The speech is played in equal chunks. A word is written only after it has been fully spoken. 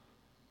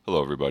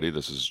Hello, everybody.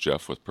 This is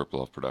Jeff with Purple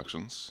Elf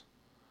Productions.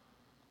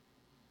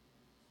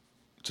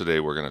 Today,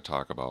 we're going to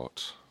talk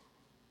about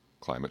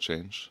climate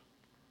change,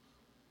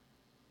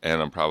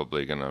 and I'm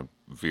probably going to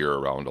veer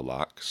around a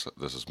lot 'cause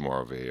this is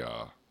more of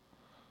a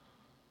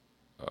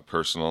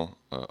personal,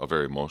 a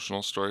very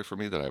emotional story for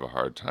me that I have a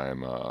hard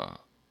time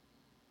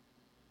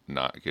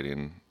not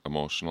getting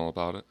emotional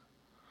about it.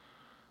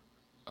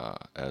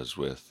 As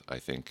with, I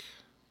think,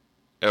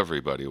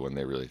 everybody when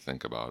they really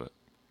think about it.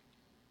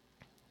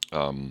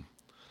 Um,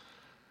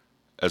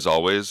 as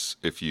always,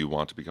 if you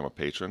want to become a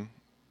patron,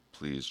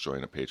 please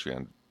join at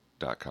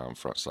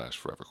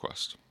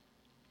patreon.com/foreverquest.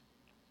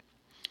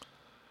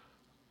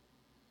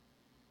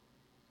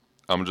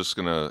 I'm just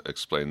going to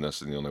explain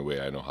this in the only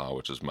way I know how,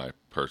 which is my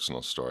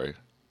personal story,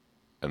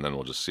 and then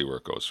we'll just see where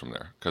it goes from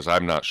there. Because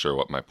I'm not sure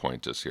what my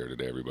point is here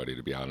today, everybody,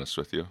 to be honest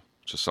with you.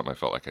 Just something I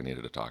felt like I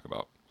needed to talk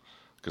about.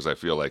 Because I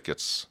feel like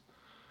it's,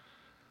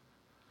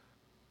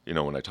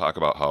 when I talk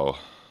about how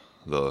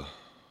the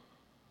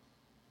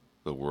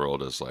the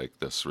world is like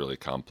this really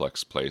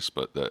complex place,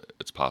 but that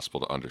it's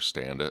possible to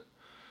understand it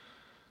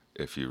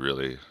if you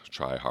really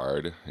try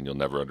hard, and you'll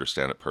never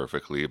understand it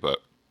perfectly,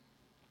 but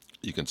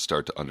you can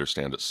start to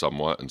understand it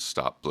somewhat and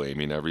stop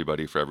blaming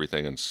everybody for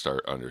everything and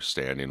start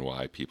understanding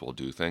why people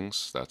do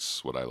things.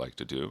 That's what I like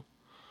to do.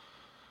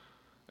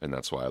 And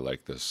that's why I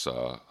like this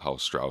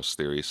House Strauss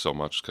theory so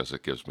much, because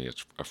it gives me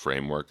a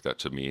framework that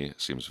to me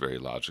seems very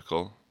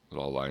logical. It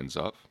all lines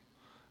up.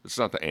 It's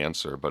not the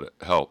answer, but it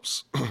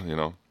helps, you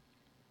know?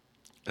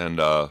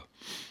 And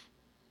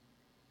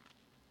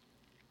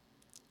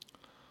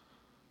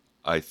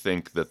I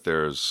think that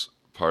there's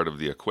part of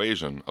the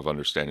equation of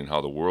understanding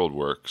how the world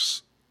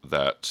works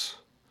that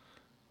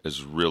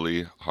is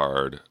really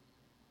hard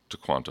to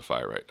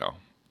quantify right now.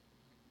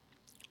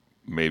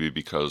 Maybe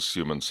because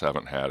humans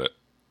haven't had it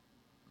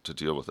to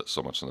deal with it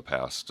so much in the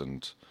past,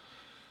 and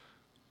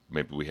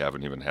maybe we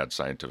haven't even had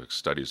scientific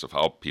studies of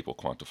how people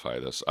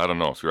quantify this. I don't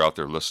know. If you're out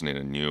there listening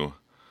and you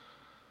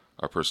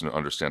are a person who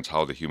understands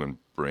how the human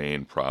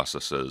brain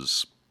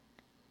processes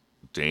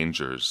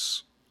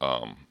dangers,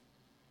 I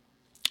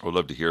would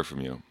love to hear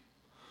from you.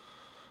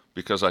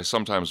 Because I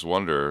sometimes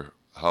wonder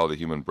how the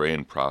human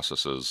brain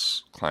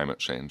processes climate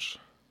change.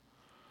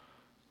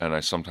 And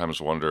I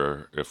sometimes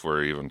wonder if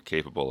we're even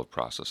capable of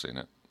processing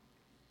it.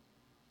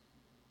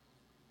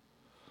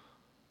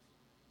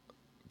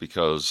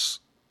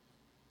 Because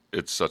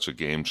it's such a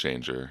game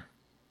changer,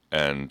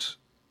 and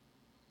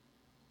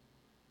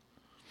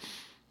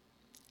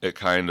it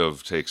kind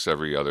of takes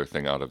every other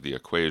thing out of the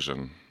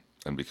equation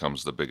and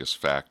becomes the biggest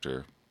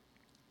factor.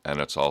 And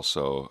it's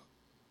also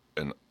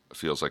an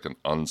feels like an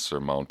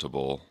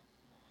unsurmountable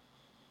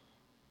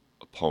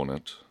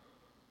opponent,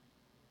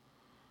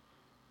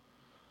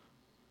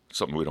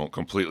 something we don't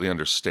completely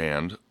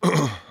understand.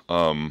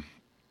 um,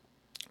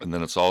 and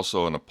then it's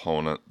also an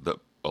opponent that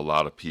a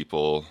lot of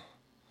people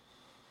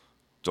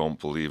don't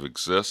believe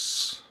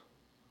exists,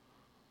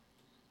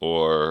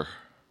 or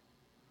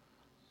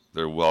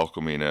they're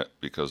welcoming it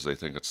because they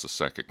think it's the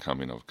second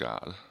coming of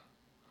God.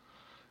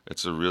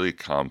 It's a really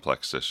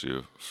complex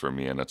issue for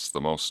me, and it's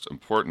the most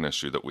important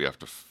issue that we have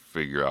to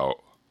figure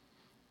out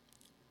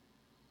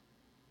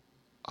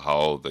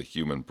how the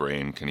human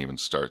brain can even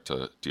start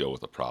to deal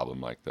with a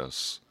problem like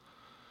this.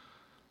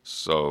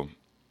 So,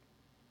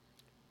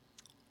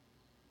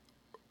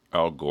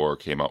 Al Gore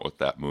came out with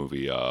that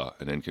movie,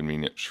 An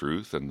Inconvenient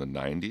Truth, in the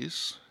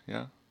 90s.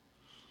 Yeah,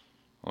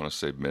 I want to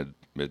say mid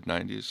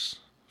 90s.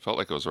 Felt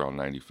like it was around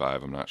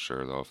 95. I'm not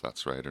sure though if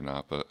that's right or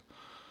not, but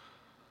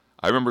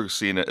I remember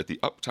seeing it at the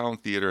Uptown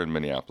Theater in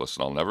Minneapolis,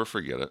 and I'll never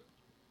forget it.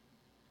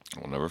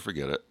 I'll never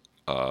forget it.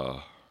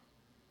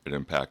 It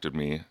impacted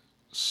me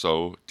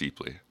so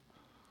deeply.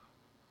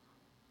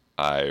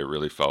 I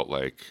really felt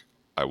like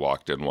I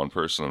walked in one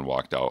person and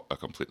walked out a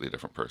completely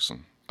different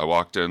person. I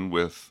walked in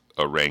with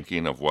a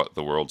ranking of what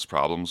the world's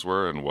problems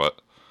were and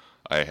what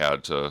I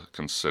had to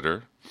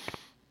consider.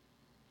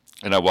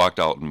 And I walked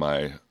out and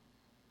my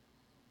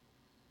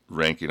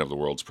ranking of the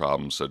world's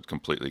problems had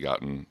completely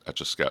gotten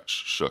Etch a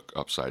Sketch shook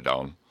upside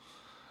down.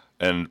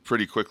 And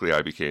pretty quickly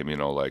I became,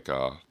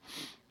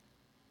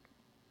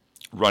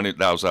 running.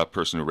 That was that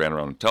person who ran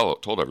around and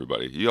told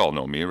everybody. You all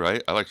know me,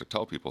 right? I like to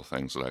tell people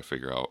things that I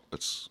figure out.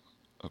 It's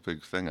a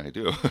big thing I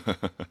do.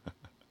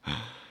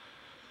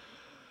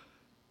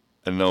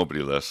 And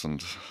nobody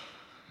listened.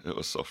 It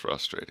was so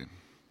frustrating.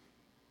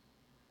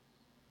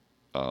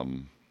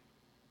 Um,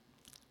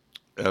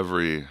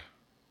 every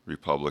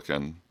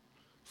Republican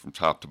from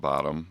top to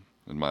bottom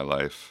in my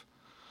life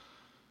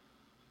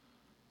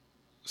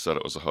said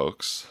it was a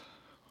hoax.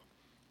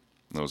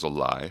 It was a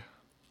lie.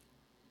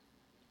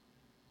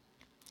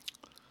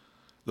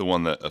 The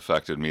one that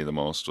affected me the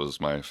most was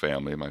my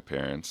family, my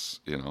parents,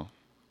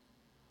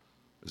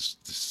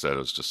 said it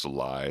was just a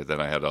lie. Then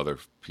I had other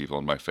people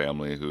in my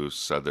family who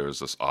said there was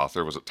this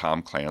author. Was it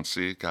Tom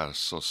Clancy? God, it's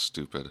so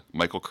stupid.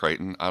 Michael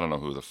Crichton? I don't know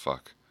who the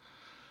fuck.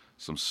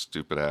 Some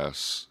stupid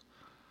ass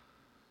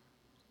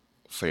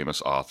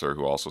famous author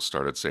who also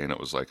started saying it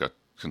was like a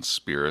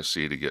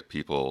conspiracy to get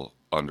people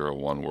under a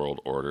one world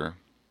order.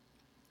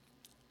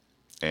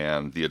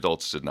 and the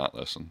adults did not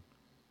listen.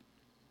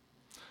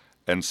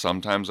 And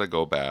sometimes I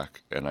go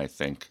back and I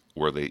think,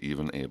 were they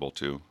even able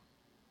to?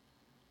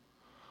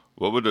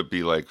 What would it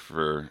be like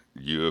for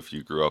you if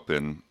you grew up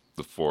in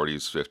the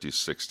 40s, 50s,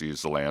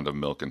 60s, the land of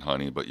milk and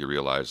honey, but you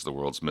realize the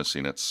world's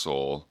missing its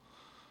soul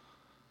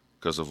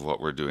because of what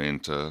we're doing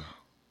to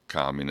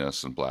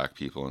communists and black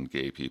people and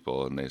gay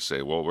people, and they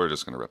say, well, we're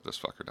just going to rip this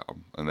fucker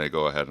down. And they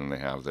go ahead and they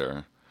have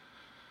their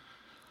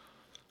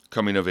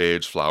coming of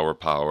age, flower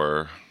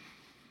power,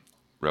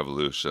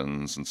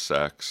 revolutions and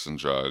sex and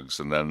drugs,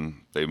 and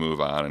then they move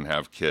on and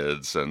have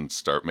kids and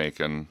start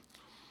making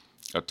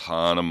a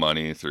ton of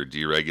money through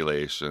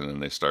deregulation,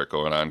 and they start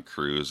going on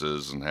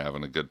cruises and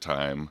having a good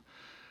time.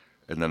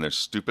 And then their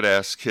stupid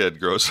ass kid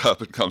grows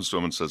up and comes to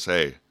them and says,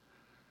 hey,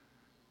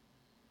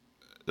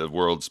 the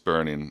world's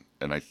burning,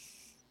 and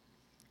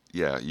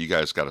you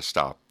guys got to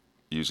stop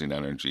using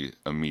energy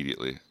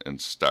immediately and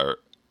start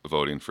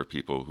voting for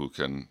people who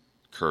can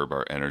curb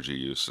our energy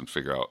use and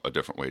figure out a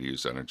different way to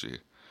use energy.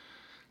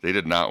 They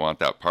did not want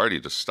that party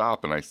to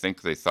stop, and I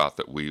think they thought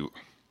that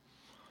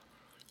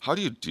how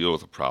do you deal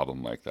with a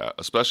problem like that?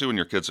 Especially when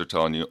your kids are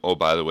telling you, oh,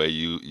 by the way,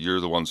 you're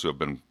the ones who have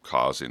been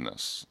causing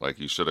this. Like,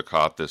 you should have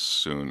caught this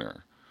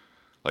sooner.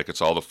 Like,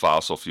 it's all the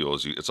fossil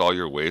fuels. It's all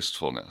your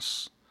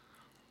wastefulness.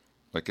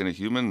 Like, can a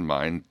human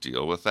mind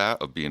deal with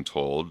that, of being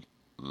told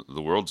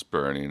the world's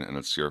burning and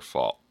it's your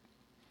fault?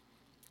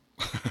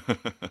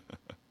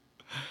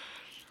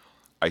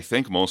 I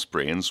think most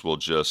brains will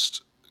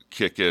just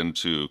kick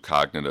into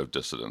cognitive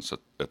dissonance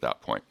at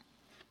that point.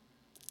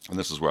 And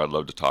this is where I'd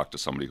love to talk to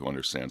somebody who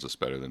understands this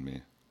better than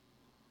me.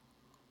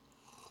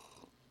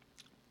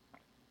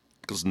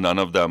 Because none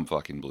of them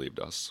fucking believed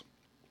us.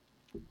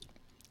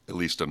 At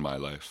least in my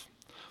life.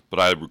 But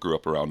I grew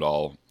up around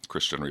all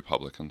Christian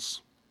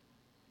Republicans.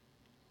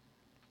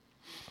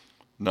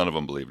 None of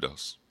them believed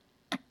us.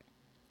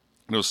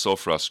 It was so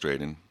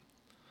frustrating.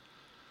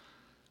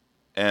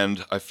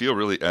 And I feel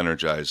really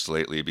energized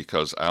lately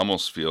because I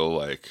almost feel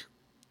like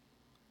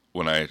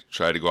when I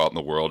try to go out in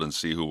the world and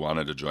see who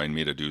wanted to join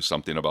me to do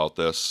something about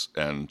this,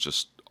 and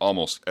just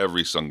almost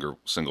every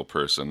single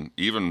person,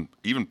 even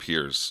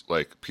peers,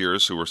 like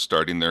peers who were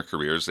starting their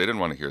careers, they didn't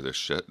want to hear this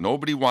shit.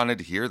 Nobody wanted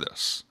to hear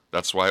this.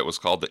 That's why it was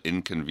called the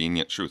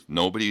inconvenient truth.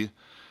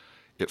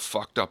 It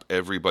fucked up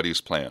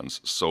everybody's plans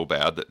so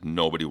bad that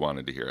nobody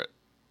wanted to hear it.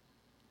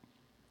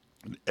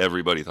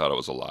 Everybody thought it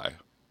was a lie.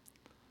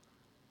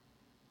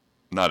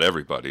 Not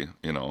everybody,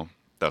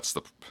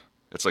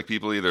 it's like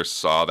people either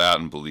saw that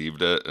and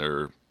believed it,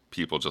 or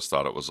people just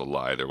thought it was a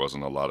lie. There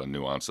wasn't a lot of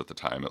nuance at the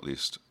time, at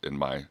least in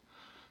my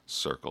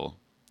circle.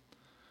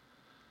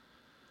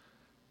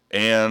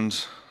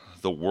 And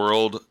the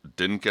world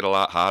didn't get a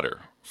lot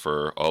hotter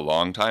for a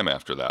long time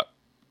after that.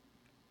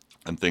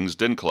 And things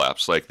didn't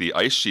collapse. Like, the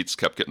ice sheets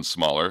kept getting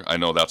smaller. I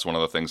know that's one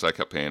of the things I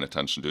kept paying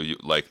attention to.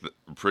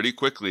 Pretty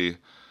quickly,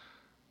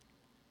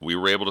 we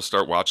were able to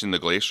start watching the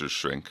glaciers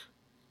shrink.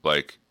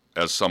 Like,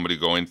 as somebody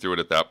going through it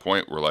at that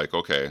point, we're like,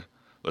 okay,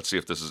 let's see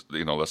if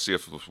let's see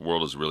if the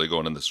world is really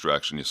going in this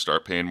direction. You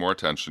start paying more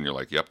attention. You're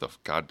like, yep,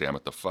 God damn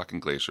it, the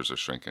fucking glaciers are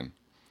shrinking.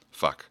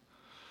 Fuck.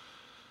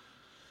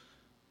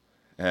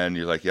 And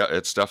you're like, yeah,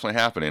 it's definitely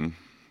happening.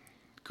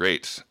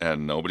 Great.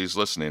 And nobody's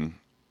listening.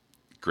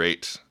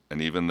 Great. And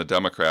even the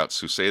Democrats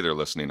who say they're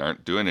listening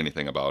aren't doing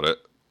anything about it.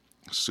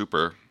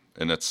 Super.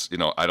 And it's,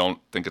 I don't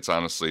think it's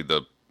honestly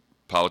the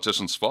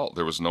politicians' fault.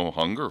 There was no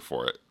hunger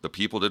for it. The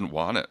people didn't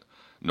want it.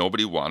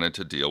 Nobody wanted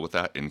to deal with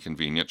that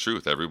inconvenient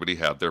truth. Everybody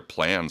had their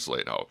plans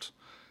laid out.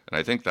 And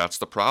I think that's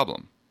the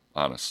problem,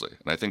 honestly.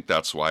 And I think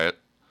that's why it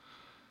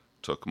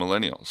took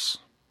millennials.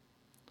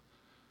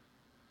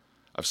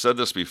 I've said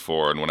this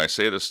before, and when I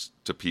say this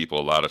to people,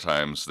 a lot of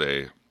times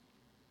they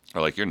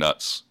are like, you're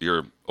nuts.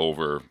 You're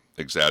over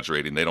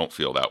exaggerating. They don't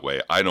feel that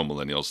way. I know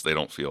millennials, they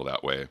don't feel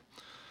that way.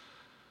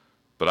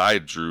 But I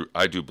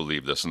do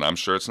believe this, and I'm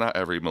sure it's not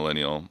every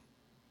millennial,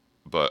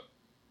 but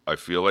I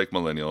feel like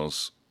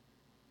millennials,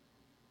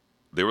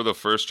 they were the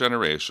first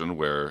generation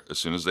where as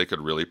soon as they could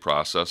really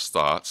process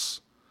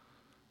thoughts,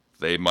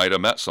 they might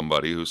have met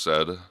somebody who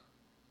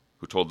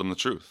told them the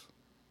truth.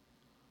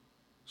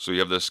 So you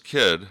have this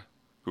kid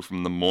who,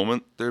 from the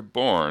moment they're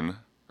born,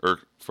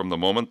 or from the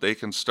moment they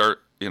can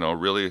start,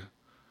 really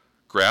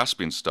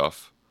grasping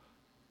stuff,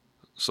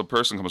 some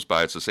person comes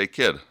by and says, hey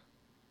kid,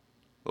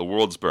 the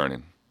world's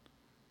burning.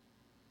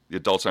 The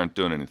adults aren't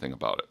doing anything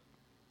about it.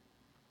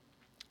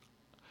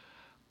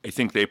 I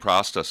think they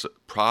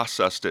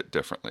processed it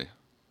differently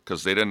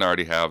because they didn't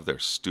already have their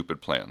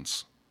stupid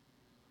plans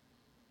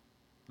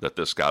that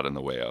this got in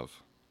the way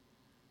of.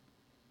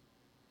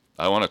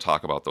 I want to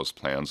talk about those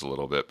plans a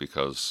little bit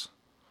because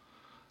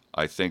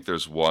I think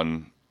there's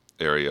one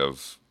area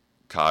of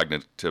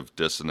cognitive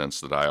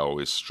dissonance that I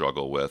always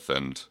struggle with,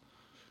 and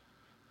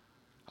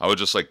I would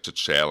just like to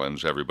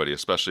challenge everybody,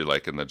 especially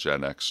like in the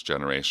Gen X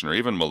generation or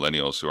even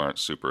millennials who aren't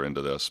super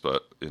into this,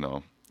 but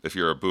if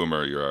you're a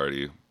boomer, you're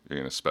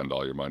going to spend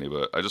all your money.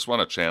 But I just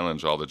want to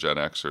challenge all the Gen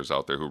Xers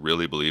out there who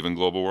really believe in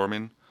global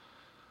warming,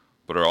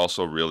 but are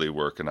also really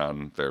working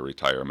on their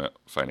retirement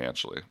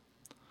financially.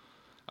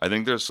 I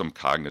think there's some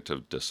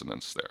cognitive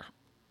dissonance there.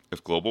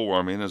 If global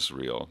warming is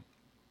real,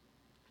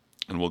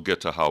 and we'll get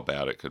to how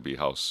bad it could be,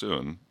 how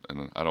soon,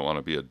 and I don't want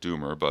to be a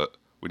doomer, but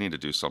we need to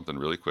do something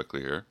really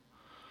quickly here.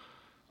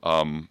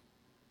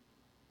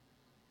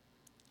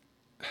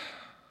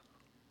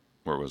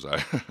 Where was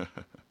I?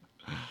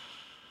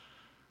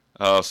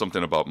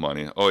 Something about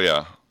money. Oh,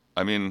 yeah.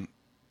 I mean,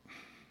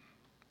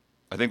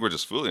 I think we're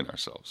just fooling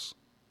ourselves.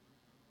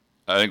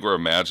 I think we're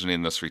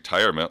imagining this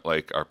retirement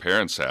like our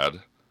parents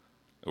had.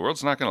 The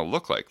world's not going to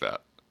look like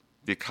that.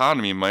 The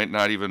economy might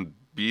not even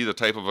be the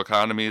type of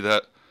economy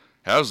that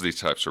has these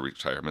types of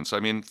retirements. I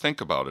mean, think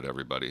about it,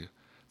 everybody.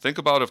 Think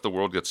about if the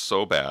world gets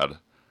so bad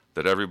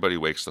that everybody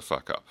wakes the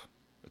fuck up.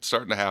 It's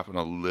starting to happen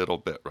a little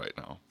bit right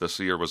now. This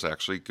year was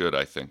actually good,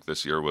 I think.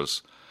 This year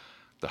was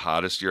the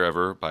hottest year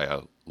ever by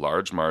a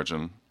large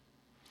margin.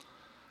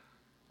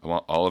 I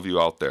want all of you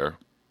out there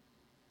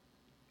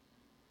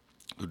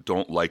who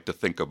don't like to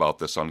think about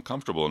this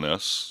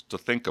uncomfortableness to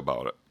think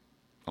about it.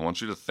 I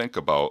want you to think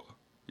about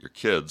your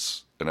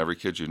kids and every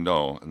kid you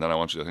know, and then I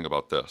want you to think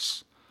about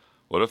this.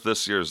 What if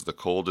this year is the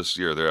coldest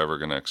year they're ever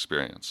going to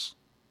experience?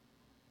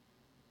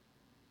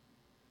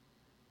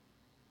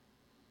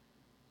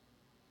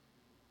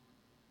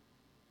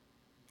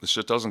 This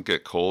shit doesn't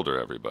get colder,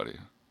 everybody.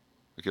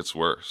 It gets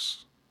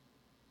worse.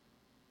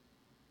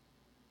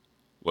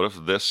 What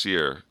if this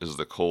year is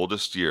the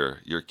coldest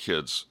year your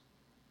kids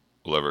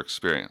will ever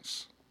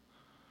experience?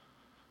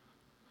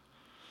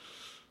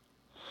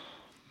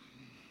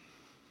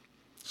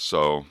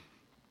 So,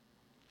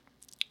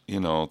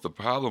 the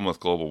problem with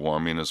global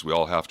warming is we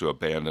all have to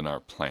abandon our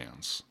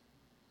plans.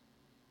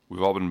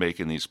 We've all been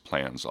making these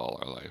plans all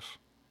our life.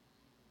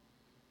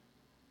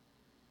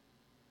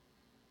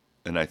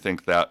 And I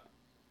think that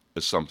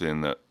is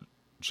something that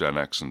Gen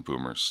X and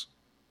boomers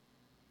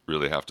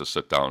really have to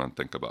sit down and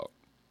think about.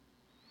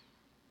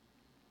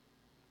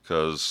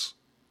 Because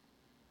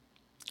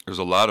there's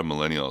a lot of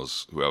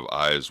millennials who have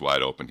eyes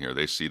wide open here.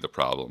 They see the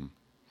problem.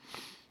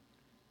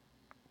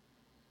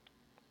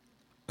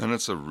 And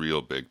it's a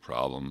real big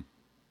problem.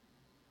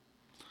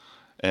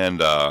 And,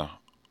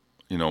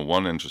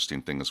 one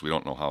interesting thing is we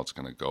don't know how it's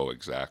going to go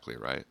exactly,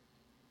 right?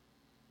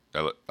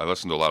 I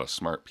listen to a lot of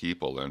smart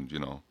people, and,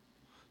 you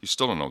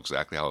still don't know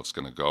exactly how it's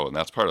going to go. And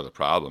that's part of the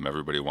problem.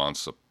 Everybody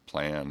wants a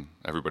plan.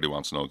 Everybody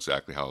wants to know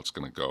exactly how it's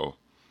going to go.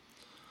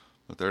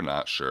 But they're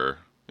not sure,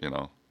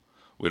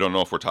 We don't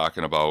know if we're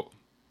talking about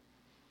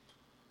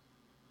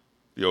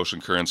the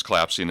ocean currents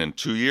collapsing in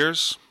 2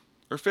 years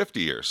or 50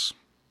 years.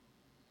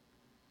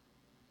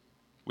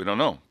 We don't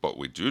know, but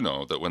we do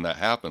know that when that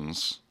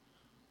happens,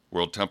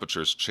 world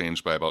temperatures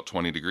change by about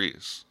 20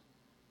 degrees.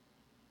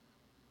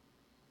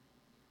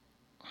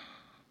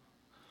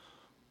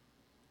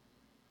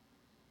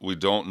 We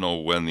don't know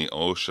when the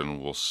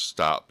ocean will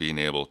stop being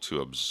able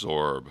to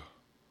absorb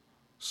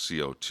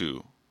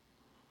CO2.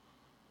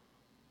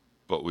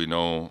 But we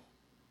know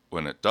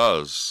when it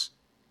does,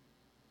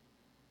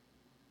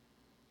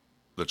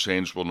 the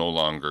change will no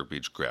longer be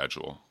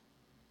gradual.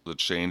 The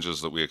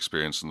changes that we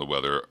experience in the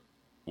weather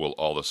will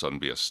all of a sudden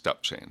be a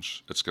step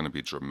change. It's going to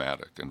be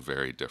dramatic and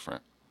very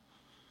different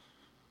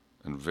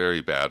and very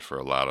bad for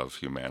a lot of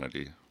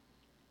humanity.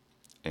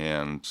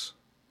 And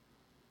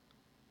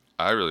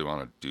I really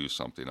want to do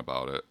something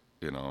about it,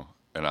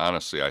 And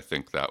honestly, I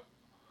think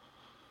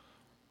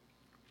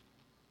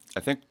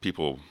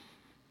people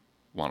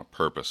want a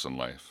purpose in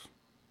life.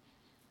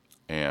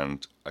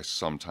 And I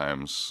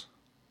sometimes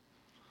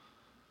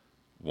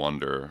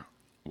wonder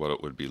what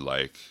it would be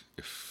like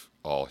if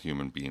all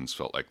human beings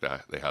felt like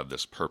that. They had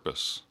this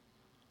purpose.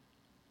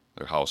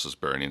 Their house is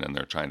burning and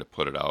they're trying to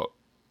put it out.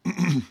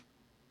 And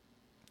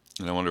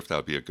I wonder if that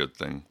would be a good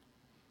thing.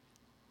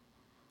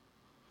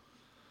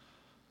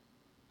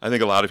 I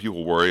think a lot of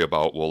people worry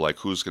about,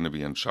 who's going to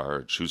be in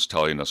charge? Who's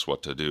telling us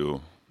what to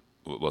do?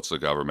 What's the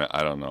government?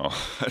 I don't know.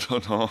 I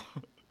don't know.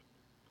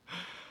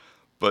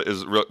 But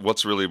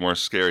what's really more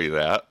scary,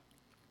 that?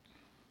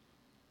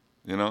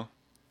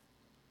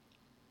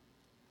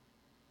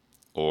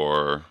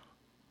 Or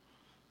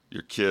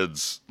your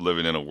kids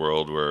living in a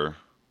world where,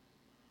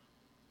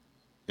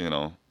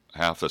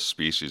 half the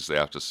species they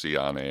have to see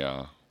on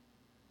a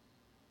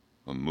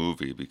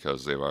movie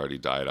because they've already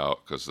died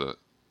out because the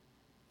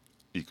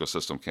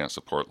ecosystem can't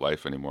support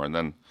life anymore. And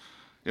then,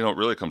 it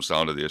really comes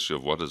down to the issue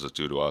of what does it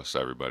do to us,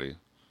 everybody?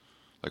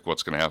 Like,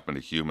 what's going to happen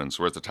to humans?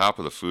 We're at the top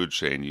of the food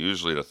chain.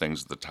 Usually the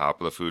things at the top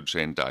of the food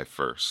chain die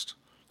first.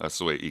 That's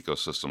the way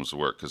ecosystems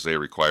work, because they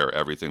require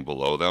everything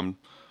below them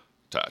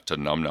to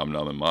numb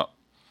them up.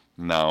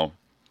 Now,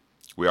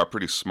 we are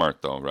pretty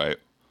smart, though, right?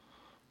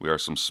 We are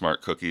some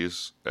smart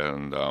cookies,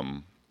 and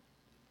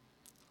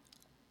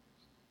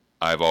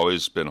I've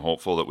always been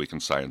hopeful that we can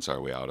science our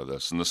way out of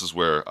this. And this is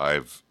where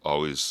I've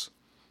always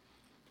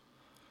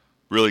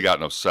really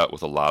gotten upset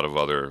with a lot of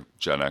other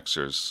Gen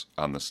Xers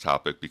on this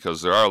topic,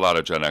 because there are a lot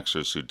of Gen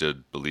Xers who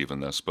did believe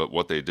in this, but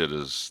what they did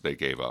is they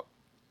gave up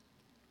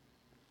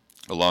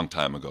a long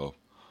time ago.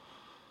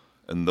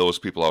 And those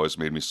people always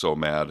made me so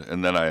mad.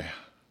 And then I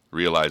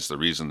realized the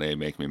reason they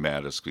make me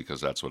mad is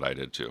because that's what I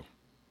did too.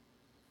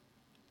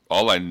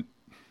 all I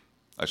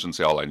shouldn't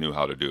say all I knew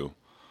how to do.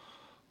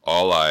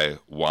 All I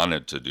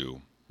wanted to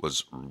do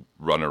was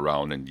run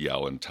around and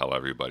yell and tell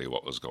everybody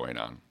what was going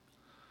on.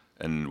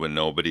 And when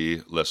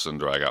nobody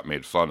listened or I got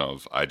made fun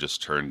of, I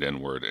just turned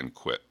inward and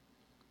quit.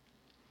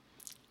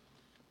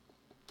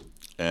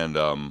 And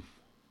I'm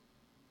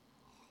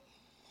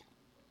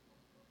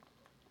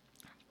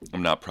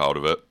not proud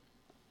of it.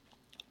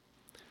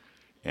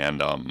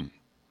 And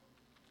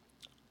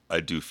I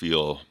do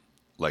feel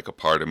like a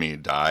part of me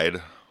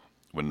died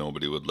when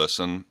nobody would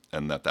listen,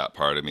 and that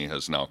part of me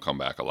has now come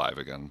back alive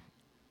again.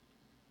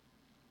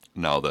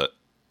 Now that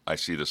I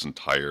see this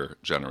entire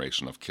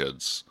generation of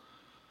kids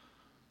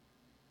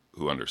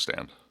who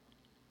understand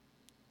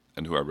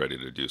and who are ready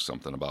to do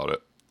something about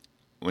it.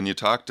 When you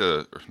talk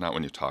to, or not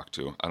when you talk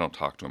to, I don't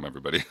talk to them,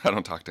 everybody. I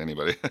don't talk to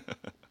anybody.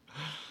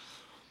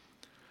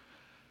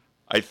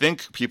 I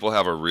think people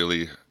have a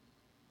really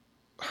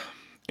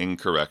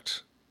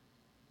incorrect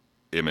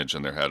image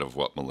in their head of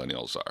what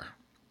millennials are.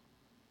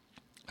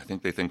 I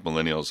think they think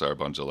millennials are a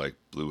bunch of like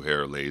blue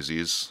hair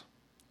lazies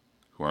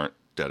who aren't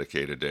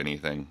dedicated to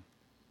anything.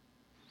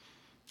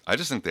 I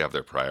just think they have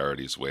their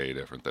priorities way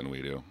different than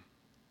we do.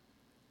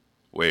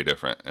 Way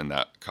different, and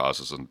that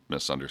causes a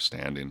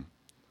misunderstanding.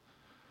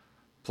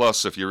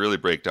 Plus, if you really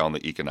break down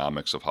the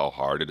economics of how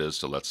hard it is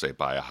to, let's say,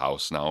 buy a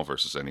house now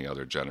versus any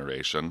other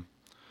generation,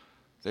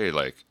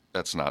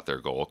 that's not their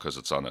goal because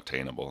it's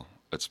unattainable.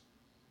 It's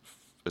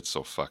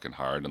so fucking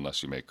hard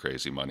unless you make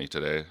crazy money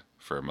today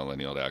for a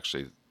millennial to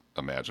actually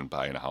imagine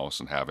buying a house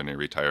and having a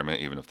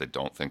retirement, even if they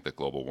don't think that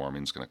global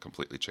warming is going to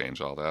completely change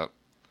all that.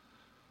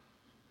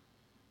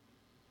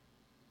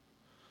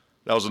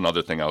 That was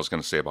another thing I was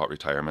going to say about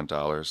retirement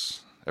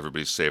dollars.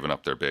 Everybody's saving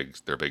up their big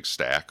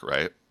stack,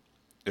 right?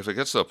 If it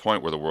gets to a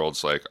point where the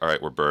world's like, all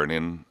right, we're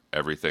burning,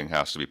 everything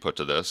has to be put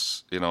to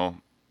this, what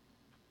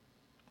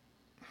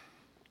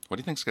do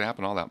you think's going to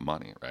happen to all that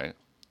money, right?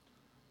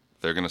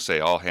 They're going to say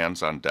all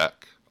hands on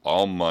deck,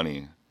 all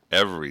money,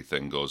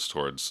 everything goes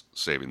towards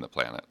saving the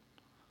planet.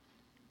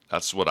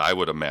 That's what I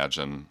would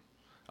imagine.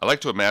 I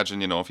like to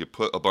imagine, if you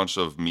put a bunch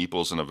of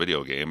meeples in a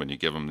video game and you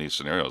give them these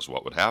scenarios,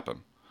 what would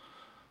happen?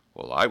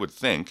 Well, I would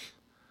think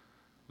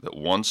that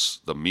once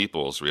the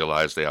meeples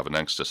realize they have an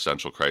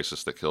existential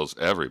crisis that kills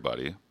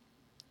everybody,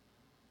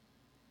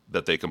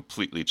 that they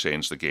completely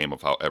change the game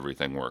of how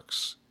everything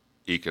works.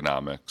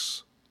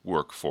 Economics,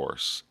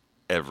 workforce,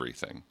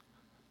 everything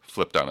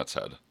flipped on its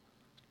head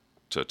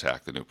to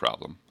attack the new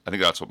problem. I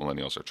think that's what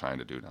millennials are trying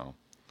to do now.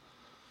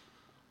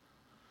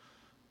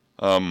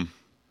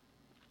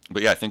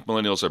 But yeah, I think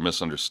millennials are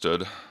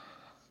misunderstood.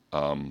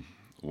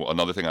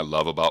 Another thing I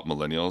love about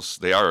millennials,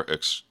 they are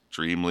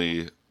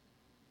extremely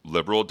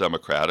liberal,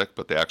 democratic,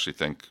 but they actually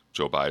think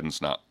Joe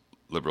Biden's not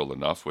liberal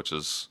enough, which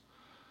is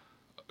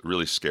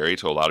really scary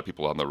to a lot of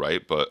people on the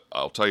right. But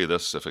I'll tell you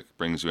this, if it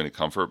brings you any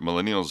comfort,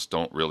 millennials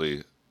don't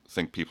really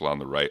think people on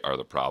the right are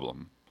the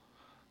problem.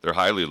 They're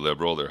highly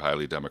liberal, they're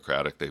highly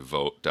democratic, they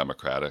vote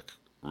Democratic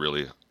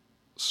really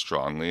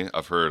strongly.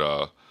 I've heard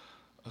a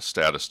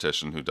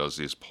statistician who does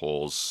these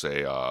polls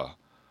say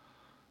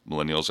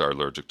millennials are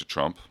allergic to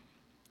Trump.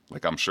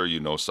 Like, I'm sure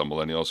you know some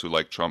millennials who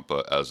like Trump,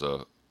 but as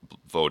a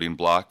voting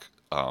bloc,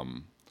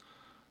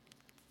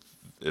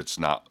 it's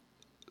not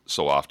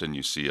so often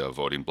you see a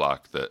voting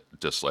bloc that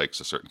dislikes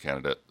a certain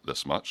candidate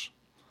this much.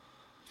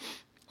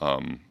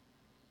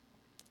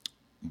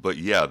 But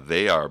yeah,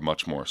 they are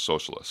much more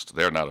socialist.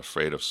 They're not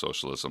afraid of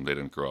socialism. They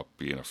didn't grow up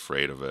being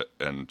afraid of it.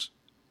 And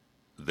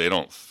they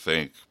don't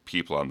think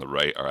people on the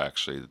right are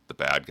actually the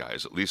bad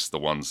guys, at least the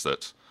ones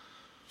that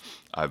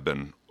I've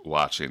been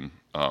watching,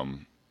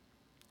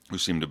 who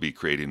seem to be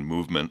creating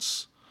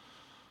movements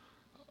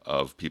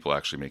of people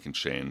actually making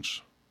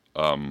change.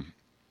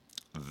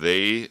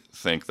 They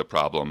think the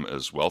problem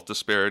is wealth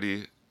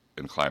disparity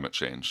and climate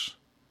change.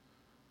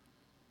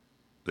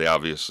 They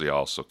obviously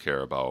also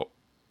care about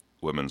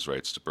women's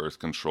rights to birth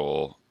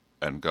control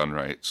and gun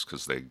rights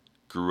because they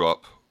grew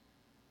up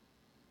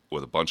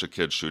with a bunch of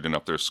kids shooting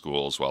up their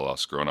schools while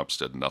us grown-ups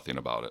did nothing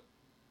about it.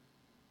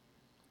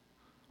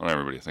 I want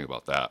everybody to think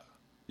about that.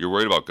 You're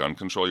worried about gun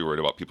control, you're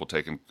worried about people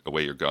taking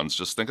away your guns.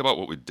 Just think about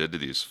what we did to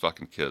these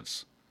fucking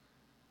kids.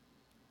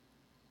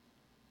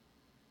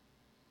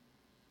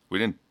 We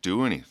didn't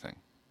do anything.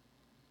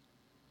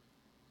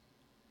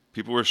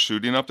 People were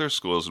shooting up their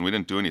schools and we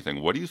didn't do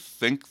anything. What do you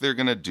think they're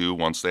going to do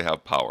once they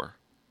have power?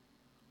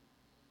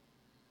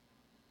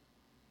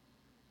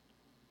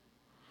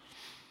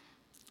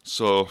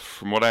 So,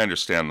 from what I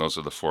understand, those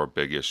are the four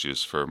big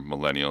issues for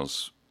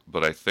millennials.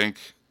 But I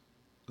think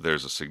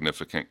there's a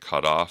significant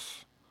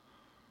cutoff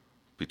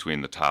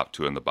between the top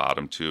two and the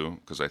bottom two,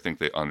 because I think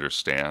they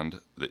understand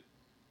that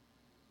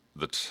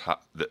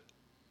that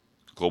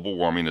global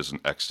warming is an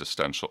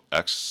existential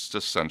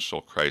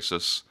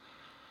crisis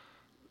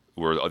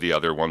where the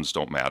other ones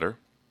don't matter.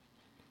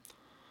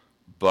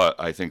 But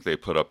I think they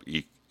put up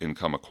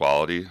income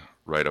equality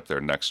right up there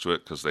next to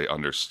it because they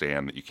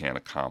understand that you can't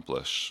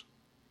accomplish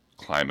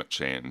climate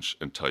change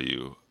until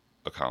you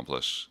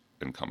accomplish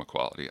income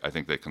equality. I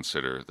think they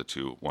consider the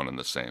two one and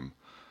the same.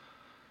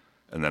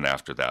 And then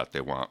after that, they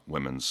want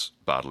women's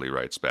bodily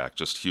rights back,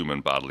 just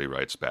human bodily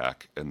rights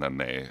back. And then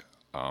they,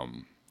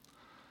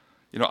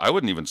 I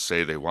wouldn't even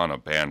say they want to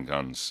ban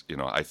guns.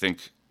 I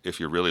think if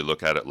you really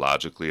look at it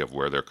logically of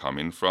where they're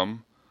coming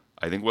from,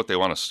 I think what they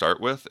want to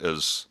start with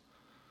is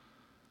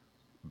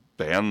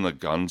ban the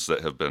guns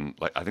that have been,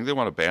 I think they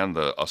want to ban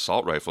the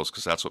assault rifles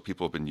because that's what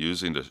people have been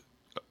using to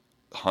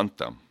hunt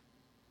them.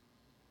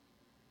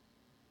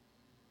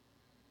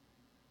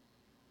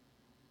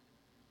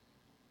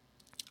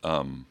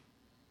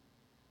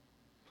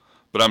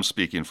 But I'm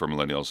speaking for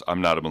millennials.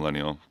 I'm not a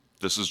millennial.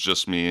 This is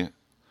just me,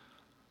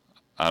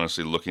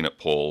 honestly, looking at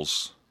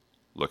polls,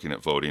 looking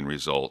at voting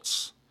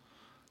results,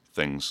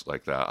 things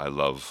like that. I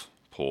love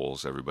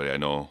polls, everybody. I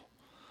know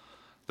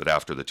that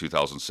after the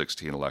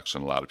 2016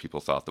 election, a lot of people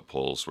thought the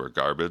polls were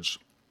garbage.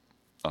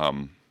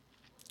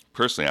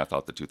 Personally, I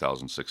thought the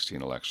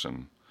 2016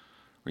 election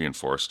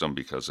reinforced them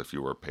because if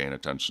you were paying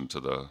attention to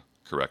the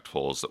correct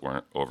polls that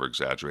weren't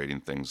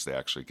over-exaggerating things, they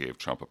actually gave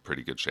Trump a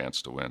pretty good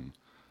chance to win.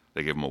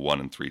 They gave him a 1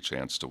 in 3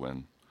 chance to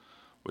win,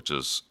 which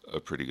is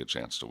a pretty good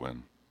chance to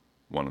win.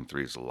 1 in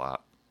 3 is a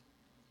lot.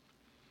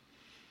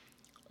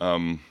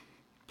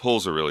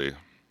 Polls are really,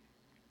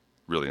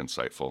 really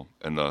insightful,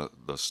 and the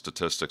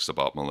statistics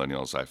about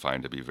millennials I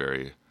find to be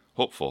very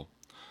hopeful.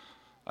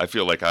 I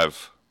feel like a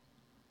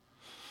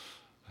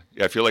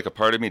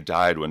part of me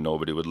died when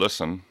nobody would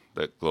listen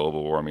that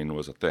global warming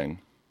was a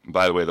thing. And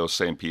by the way, those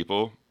same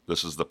people,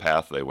 this is the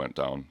path they went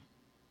down.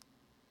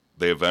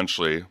 They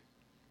eventually,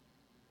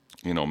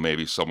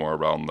 maybe somewhere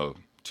around the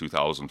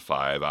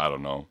 2005, I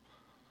don't know.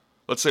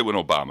 Let's say when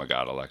Obama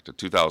got elected,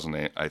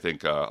 2008, I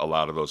think a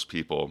lot of those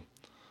people,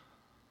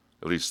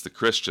 at least the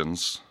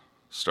Christians,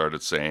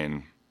 started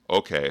saying,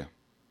 okay,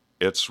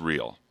 it's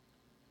real,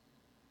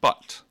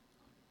 but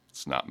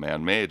it's not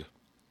man-made.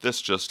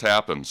 This just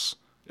happens.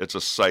 It's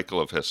a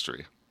cycle of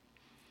history.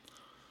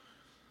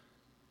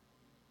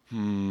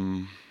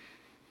 I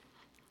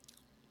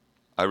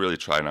really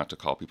try not to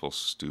call people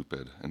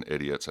stupid and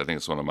idiots. I think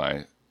it's one of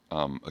my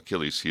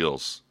Achilles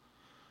heels.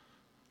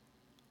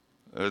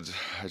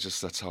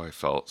 That's how I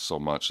felt so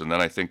much. And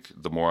then I think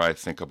the more I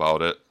think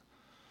about it,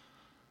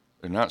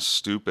 they're not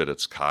stupid,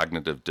 it's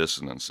cognitive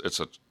dissonance. It's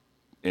an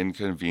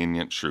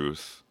inconvenient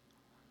truth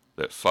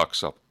that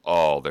fucks up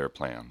all their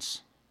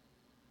plans.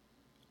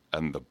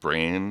 And the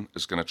brain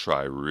is going to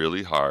try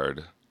really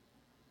hard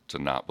to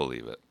not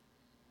believe it.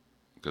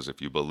 Because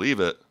if you believe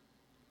it,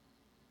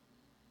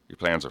 your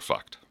plans are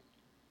fucked.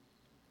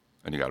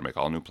 And you got to make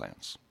all new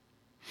plans.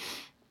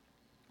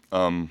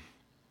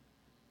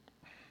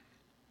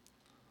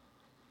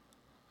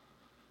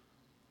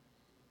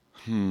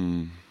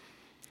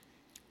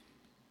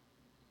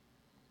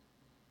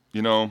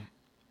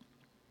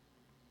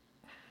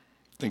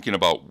 Thinking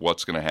about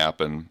what's going to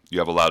happen, you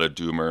have a lot of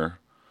doomer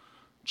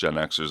Gen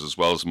Xers as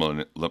well as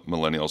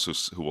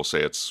millennials who will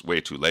say it's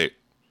way too late.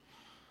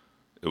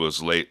 It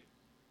was late.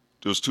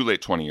 It was too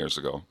late 20 years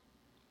ago.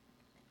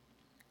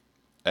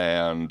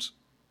 And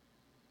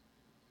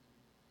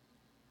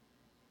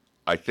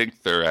I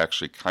think they're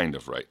actually kind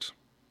of right.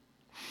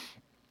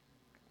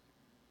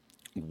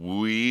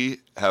 We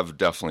have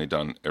definitely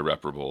done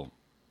irreparable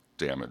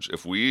damage.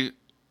 If we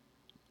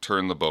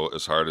turn the boat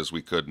as hard as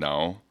we could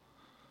now,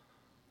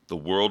 the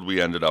world we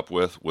ended up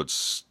with would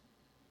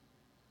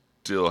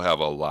still have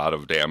a lot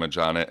of damage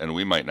on it, and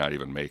we might not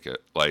even make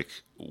it.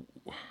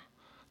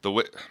 The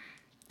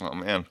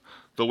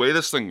way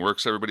this thing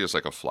works, everybody, is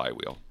like a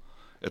flywheel.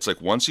 It's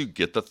like once you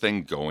get the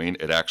thing going,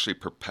 it actually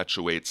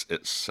perpetuates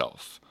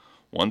itself.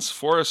 Once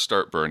forests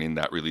start burning,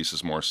 that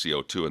releases more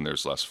CO2 and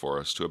there's less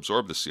forest to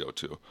absorb the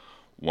CO2.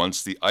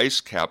 Once the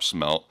ice caps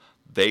melt,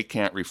 they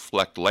can't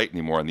reflect light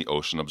anymore and the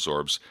ocean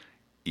absorbs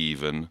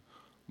even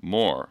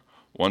more.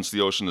 Once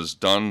the ocean is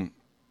done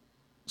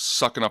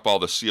sucking up all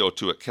the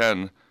CO2 it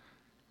can,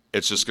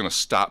 it's just going to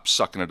stop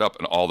sucking it up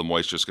and all the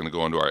moisture is going to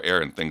go into our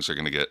air and things are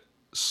going to get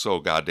so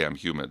goddamn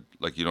humid.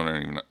 Like you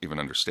don't even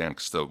understand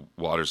because the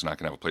water's not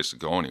going to have a place to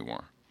go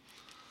anymore.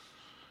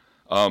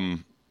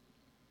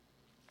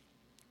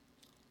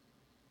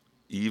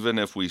 Even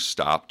if we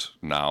stopped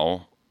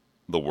now,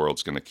 the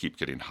world's going to keep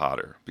getting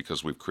hotter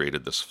because we've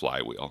created this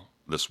flywheel,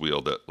 this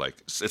wheel that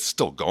it's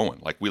still going.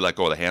 Like we let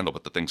go of the handle,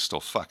 but the thing's still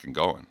fucking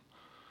going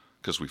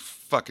because we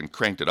fucking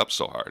cranked it up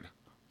so hard.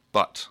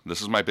 But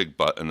this is my big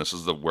but, and this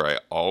is where I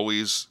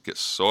always get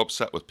so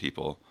upset with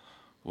people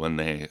when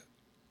they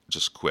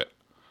just quit.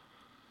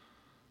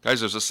 Guys,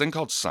 there's this thing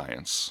called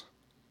science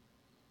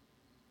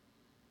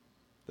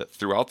that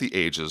throughout the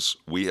ages,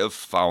 we have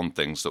found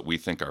things that we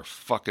think are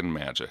fucking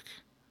magic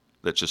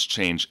that just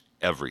change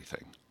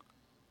everything.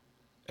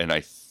 And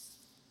I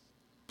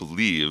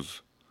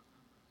believe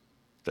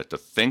that to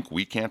think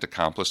we can't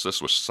accomplish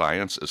this with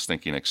science is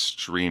thinking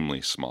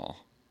extremely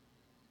small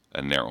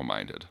and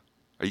narrow-minded.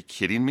 Are you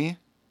kidding me?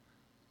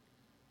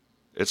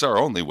 It's our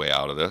only way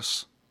out of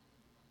this.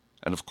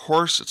 And of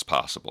course it's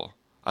possible.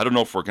 I don't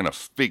know if we're going to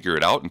figure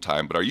it out in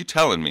time, but are you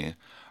telling me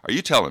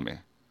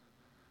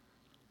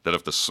that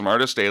if the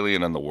smartest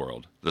alien in the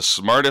world, the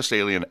smartest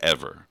alien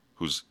ever,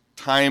 who's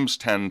times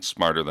 10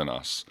 smarter than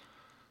us,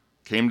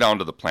 came down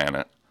to the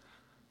planet,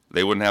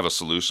 they wouldn't have a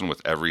solution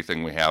with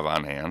everything we have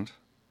on hand.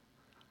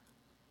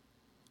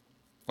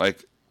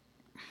 Like,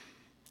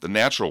 the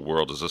natural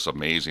world is this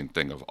amazing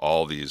thing of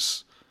all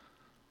these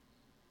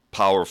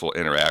powerful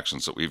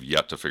interactions that we've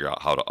yet to figure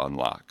out how to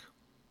unlock.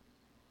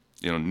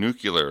 You know,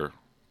 nuclear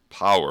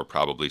power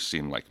probably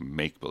seemed like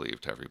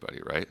make-believe to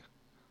everybody, right?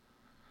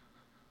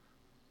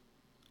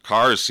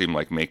 Cars seemed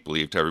like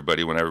make-believe to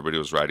everybody when everybody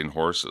was riding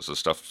horses. This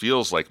stuff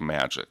feels like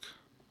magic.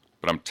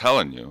 But I'm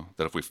telling you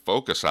that if we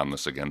focus on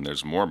this again,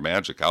 there's more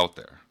magic out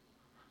there.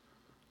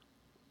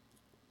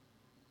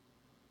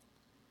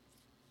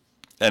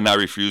 And I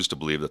refuse to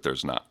believe that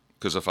there's not.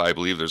 Because if I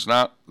believe there's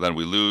not, then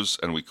we lose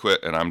and we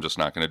quit, and I'm just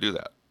not going to do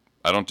that.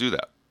 I don't do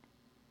that.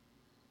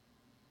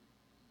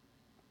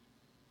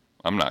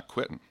 I'm not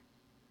quitting.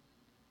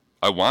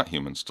 I want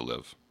humans to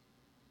live.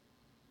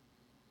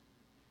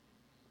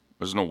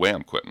 There's no way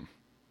I'm quitting.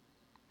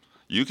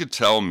 You could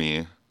tell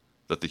me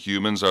that the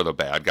humans are the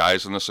bad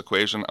guys in this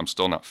equation, I'm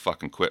still not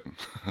fucking quitting.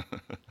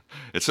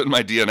 It's in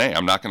my DNA.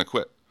 I'm not going to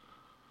quit.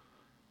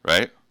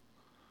 Right?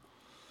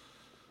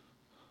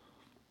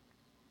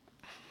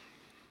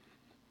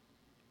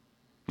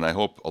 And I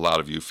hope a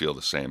lot of you feel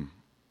the same.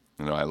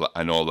 You know,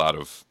 I know a lot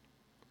of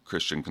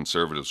Christian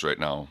conservatives right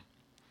now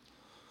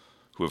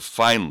who have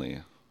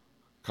finally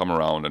come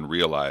around and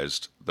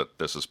realized that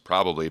this is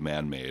probably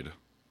man-made,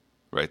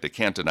 right? They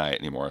can't deny it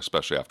anymore,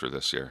 especially after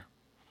this year.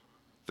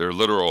 Their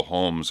literal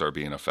homes are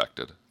being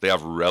affected. They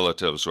have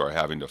relatives who are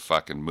having to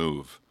fucking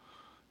move,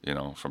 you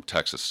know, from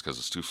Texas because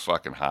it's too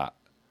fucking hot,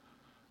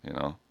 you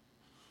know.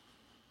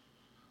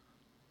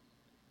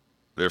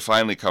 They're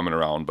finally coming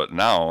around, but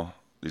now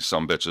these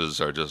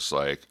sumbitches are just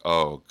like,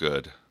 oh,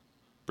 good.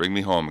 Bring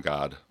me home,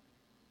 God.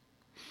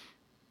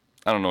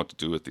 I don't know what to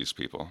do with these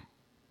people.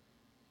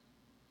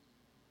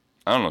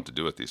 I don't know what to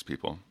do with these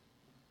people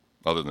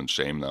other than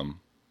shame them.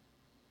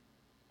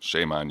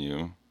 Shame on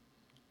you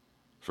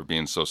for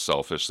being so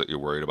selfish that you're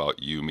worried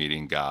about you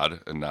meeting God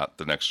and not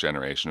the next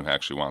generation who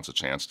actually wants a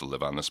chance to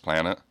live on this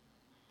planet.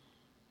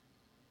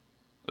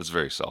 It's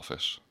very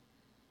selfish.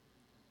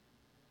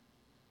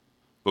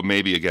 But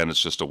maybe, again,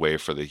 it's just a way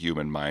for the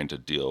human mind to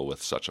deal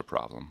with such a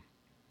problem.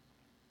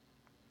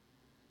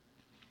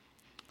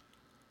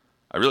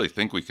 I really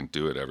think we can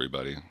do it,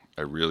 everybody.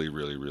 I really,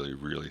 really, really,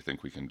 really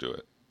think we can do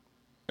it.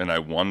 And I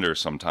wonder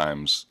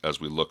sometimes as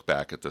we look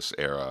back at this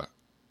era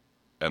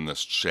and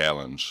this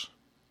challenge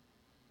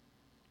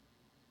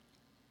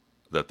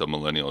that the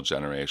millennial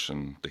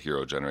generation, the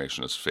hero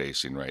generation, is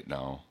facing right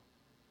now,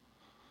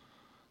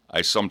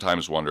 I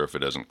sometimes wonder if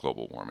it isn't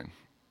global warming.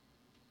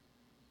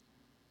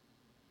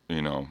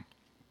 You know,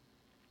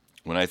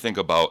 when I think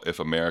about if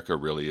America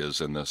really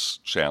is in this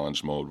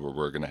challenge mode where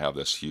we're going to have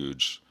this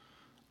huge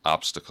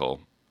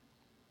obstacle,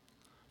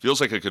 feels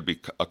like it could be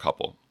a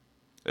couple.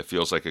 It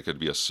feels like it could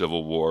be a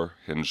civil war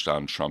hinged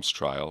on Trump's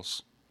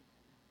trials,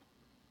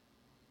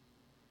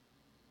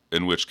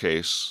 in which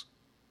case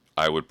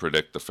I would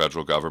predict the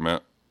federal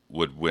government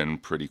would win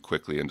pretty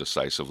quickly and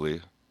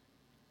decisively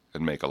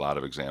and make a lot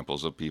of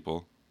examples of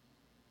people.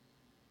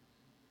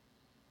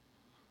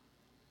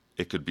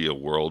 It could be a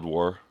world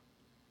war,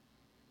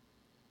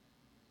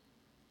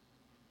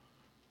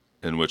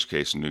 in which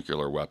case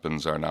nuclear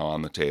weapons are now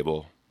on the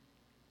table.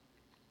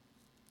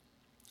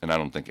 And I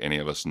don't think any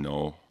of us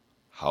know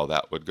how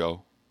that would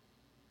go.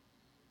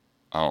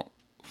 I don't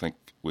think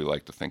we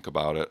like to think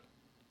about it,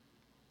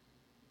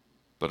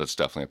 but it's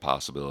definitely a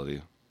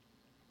possibility.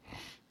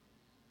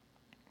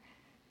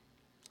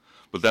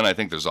 But then I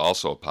think there's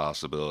also a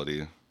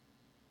possibility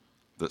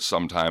that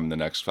sometime in the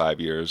next 5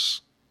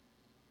 years,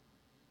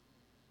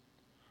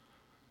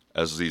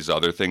 as these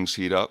other things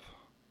heat up,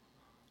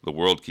 the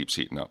world keeps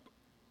heating up.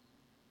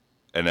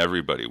 And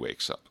everybody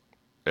wakes up.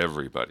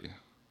 Everybody.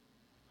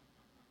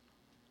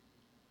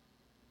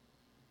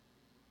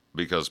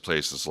 Because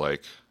places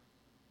like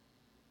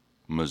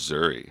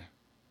Missouri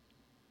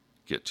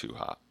get too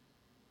hot.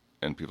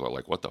 And people are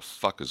like, what the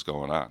fuck is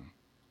going on?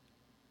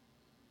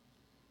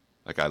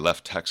 Like, I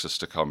left Texas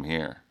to come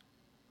here,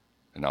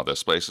 and now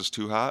this place is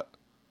too hot?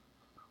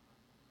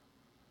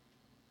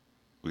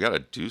 We got to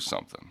do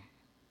something.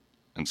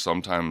 And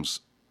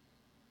sometimes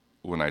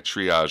when I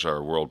triage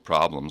our world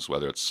problems,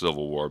 whether it's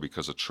civil war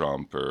because of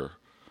Trump or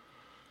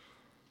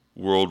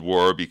world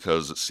war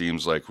because it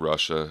seems like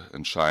Russia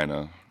and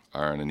China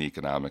are in an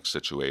economic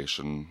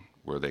situation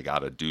where they got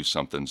to do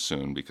something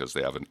soon because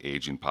they have an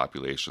aging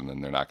population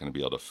and they're not going to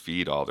be able to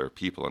feed all their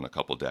people in a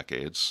couple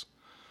decades.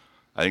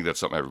 I think that's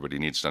something everybody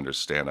needs to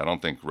understand. I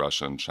don't think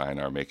Russia and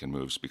China are making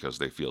moves because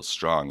they feel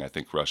strong. I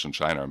think Russia and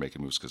China are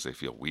making moves because they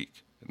feel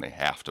weak and they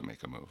have to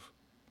make a move.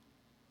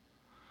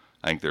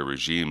 I think their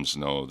regimes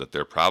know that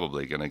they're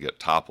probably going to get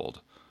toppled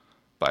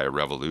by a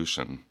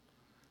revolution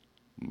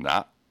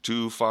not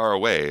too far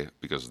away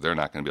because they're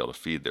not going to be able to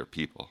feed their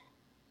people.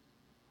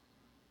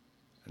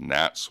 And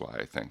that's why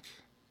I think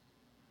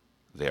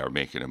they are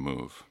making a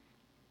move.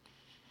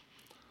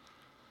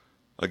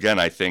 Again,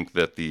 I think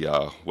that the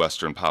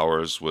Western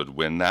powers would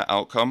win that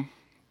outcome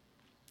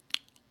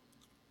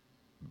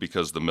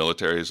because the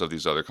militaries of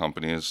these other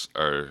companies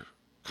are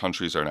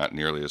countries are not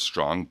nearly as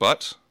strong,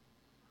 but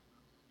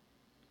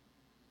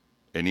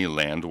any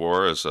land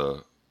war is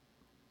a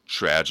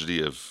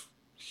tragedy of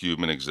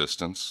human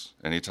existence.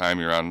 Anytime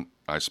you're on,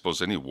 I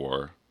suppose, any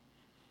war,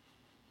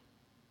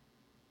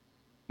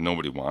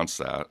 nobody wants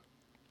that.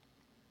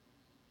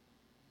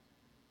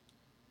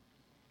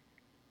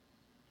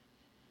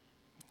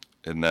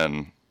 And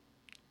then,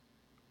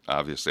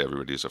 obviously,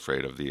 everybody's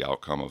afraid of the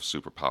outcome of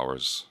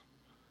superpowers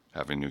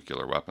having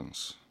nuclear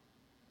weapons.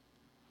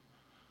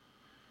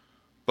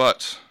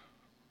 But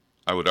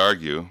I would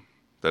argue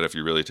that if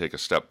you really take a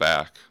step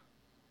back,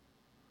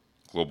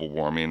 global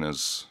warming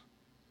is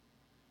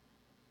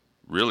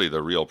really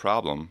the real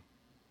problem,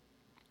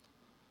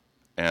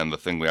 and the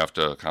thing we have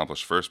to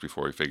accomplish first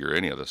before we figure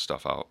any of this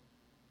stuff out.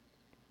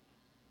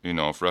 You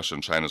know, if Russia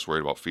and China's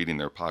worried about feeding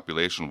their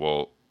population,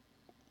 well,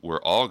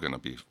 we're all going to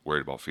be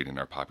worried about feeding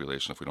our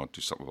population if we don't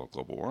do something about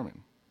global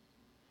warming.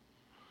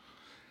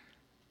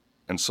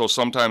 And so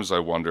sometimes I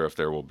wonder if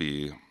there will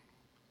be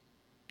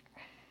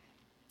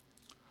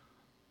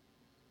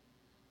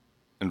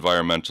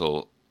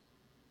environmental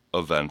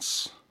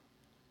events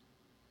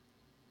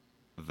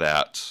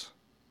that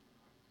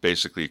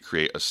basically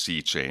create a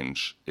sea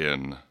change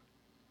in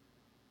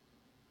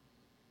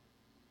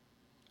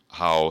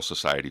how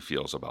society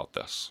feels about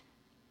this.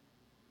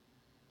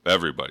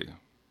 Everybody.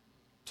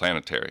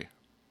 Planetary.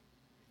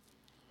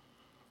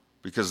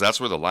 Because that's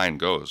where the line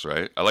goes,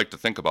 right? I like to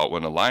think about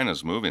when a line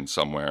is moving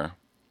somewhere,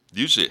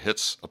 usually it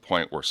hits a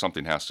point where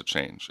something has to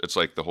change. It's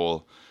like the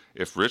whole,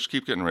 if rich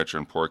keep getting richer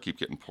and poor keep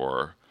getting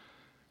poorer,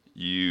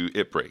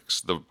 it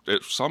breaks.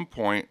 At some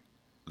point,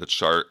 the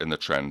chart and the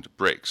trend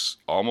breaks.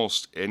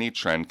 Almost any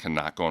trend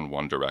cannot go in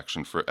one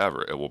direction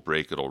forever. It will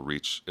break, it'll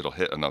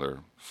hit another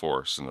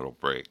force and it'll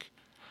break.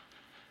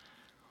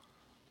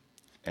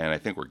 And I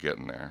think we're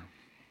getting there.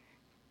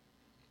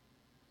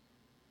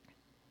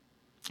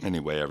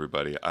 Anyway,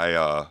 everybody,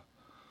 I'm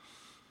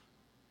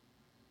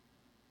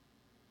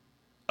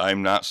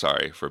not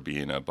sorry for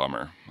being a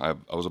bummer. I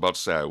was about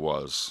to say I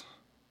was.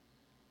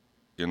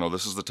 You know,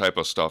 this is the type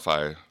of stuff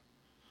I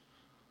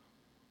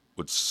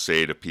would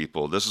say to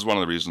people. This is one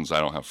of the reasons I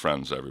don't have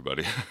friends,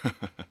 everybody.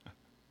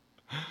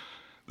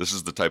 This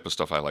is the type of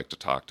stuff I like to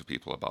talk to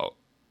people about.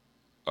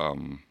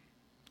 And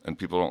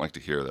people don't like to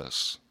hear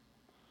this.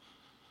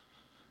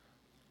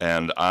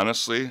 And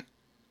honestly,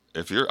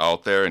 if you're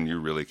out there and you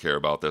really care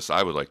about this,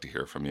 I would like to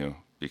hear from you,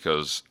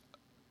 because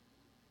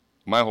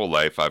my whole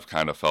life I've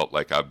kind of felt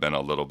like I've been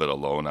a little bit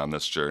alone on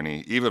this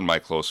journey. Even my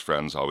close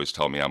friends always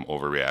tell me I'm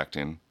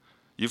overreacting.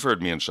 You've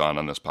heard me and Sean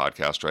on this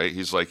podcast, right?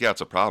 He's like, yeah, it's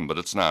a problem, but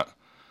it's not.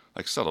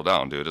 Like, settle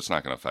down, dude. It's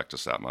not going to affect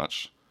us that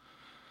much.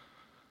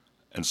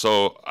 And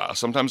so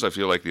sometimes I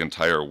feel like the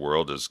entire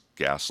world is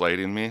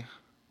gaslighting me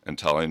and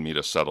telling me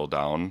to settle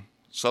down.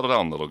 Settle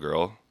down, little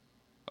girl.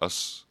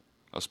 Us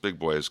big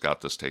boys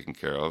got this taken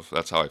care of.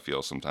 That's how I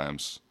feel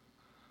sometimes.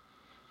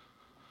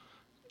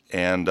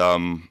 And,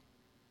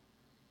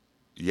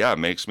 yeah, it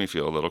makes me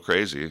feel a little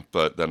crazy.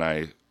 But then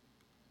I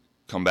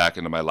come back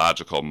into my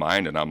logical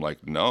mind and I'm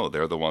like, no,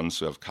 they're the ones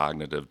who have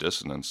cognitive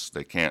dissonance.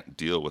 They can't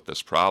deal with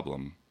this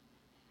problem.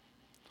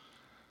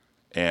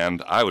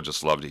 And I would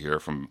just love to hear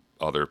from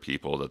other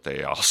people that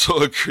they also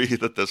agree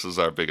that this is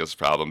our biggest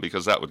problem,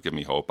 because that would give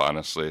me hope,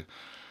 honestly.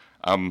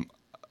 I'm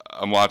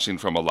watching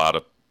from a lot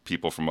of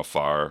people from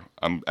afar.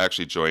 I'm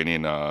actually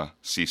joining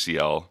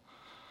CCL,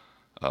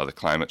 the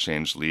Climate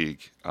Change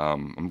League.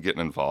 I'm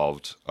getting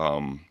involved.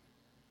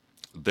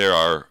 There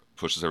are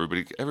pushes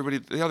everybody.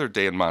 The other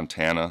day in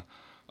Montana,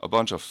 a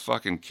bunch of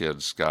fucking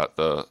kids got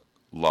the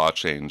law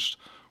changed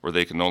where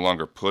they can no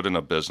longer put in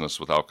a business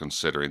without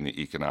considering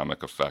the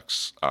economic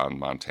effects on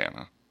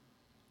Montana.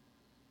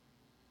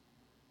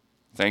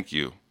 Thank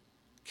you,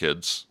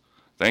 kids.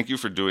 Thank you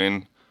for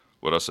doing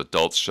what us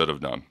adults should have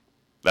done.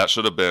 That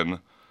should have been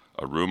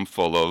a room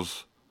full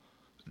of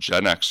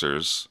Gen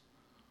Xers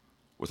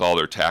with all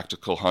their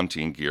tactical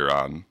hunting gear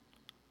on,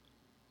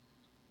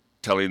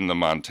 telling the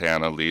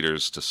Montana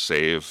leaders to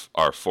save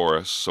our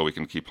forests so we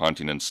can keep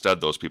hunting. Instead,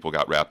 those people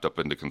got wrapped up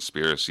into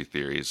conspiracy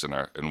theories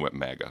and went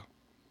MAGA.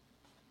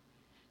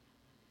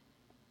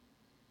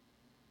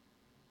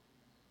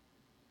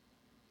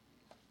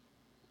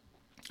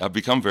 I've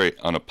become very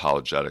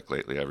unapologetic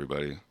lately,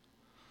 everybody.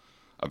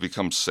 I've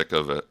become sick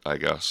of it, I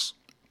guess.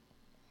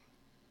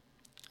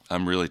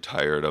 I'm really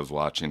tired of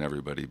watching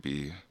everybody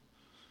be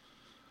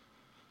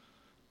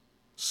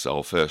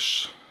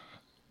selfish.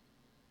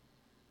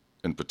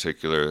 In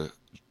particular,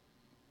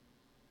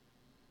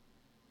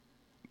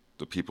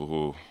 the people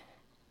who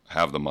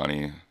have the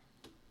money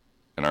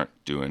and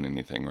aren't doing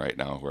anything right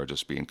now, who are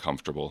just being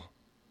comfortable.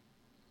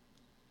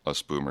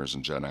 Us boomers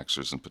and Gen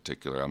Xers in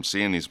particular. I'm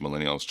seeing these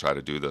millennials try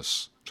to do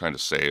this, trying to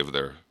save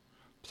their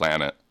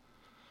planet.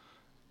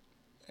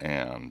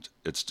 And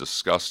it's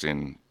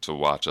disgusting to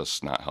watch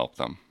us not help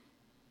them.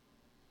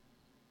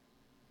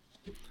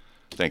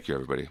 Thank you,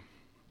 everybody.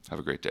 Have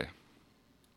a great day.